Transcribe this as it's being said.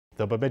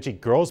The Bemidji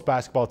girls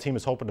basketball team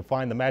is hoping to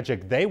find the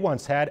magic they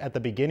once had at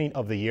the beginning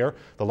of the year.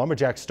 The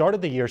Lumberjacks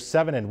started the year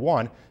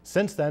 7-1.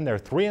 Since then, they're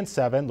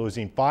 3-7,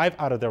 losing 5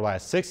 out of their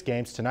last 6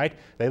 games. Tonight,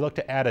 they look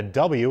to add a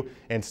W,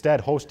 instead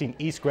hosting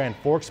East Grand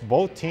Forks.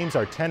 Both teams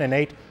are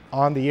 10-8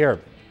 on the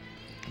year.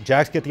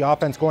 Jacks get the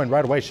offense going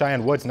right away.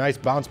 Cheyenne Woods, nice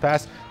bounce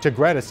pass to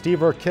Greta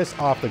Stever, kiss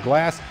off the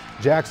glass.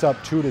 Jacks up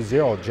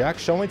 2-0.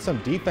 Jacks showing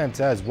some defense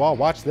as well.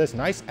 Watch this,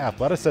 nice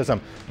athleticism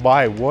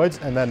by Woods,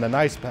 and then the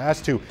nice pass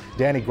to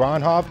Danny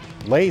Gronhoff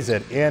lays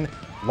it in.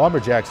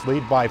 Lumberjacks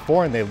lead by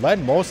 4, and they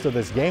led most of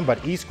this game,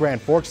 but East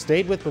Grand Forks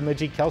stayed with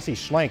Bemidji. Kelsey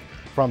Schlenk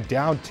from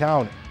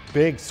downtown,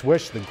 big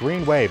swish. The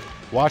green wave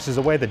washes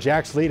away the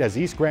Jacks lead as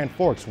East Grand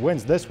Forks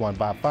wins this one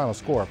by a final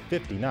score of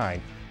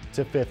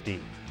 59-50.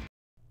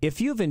 If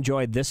you've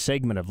enjoyed this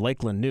segment of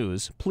Lakeland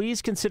News,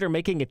 please consider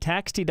making a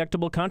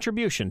tax-deductible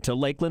contribution to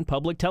Lakeland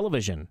Public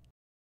Television.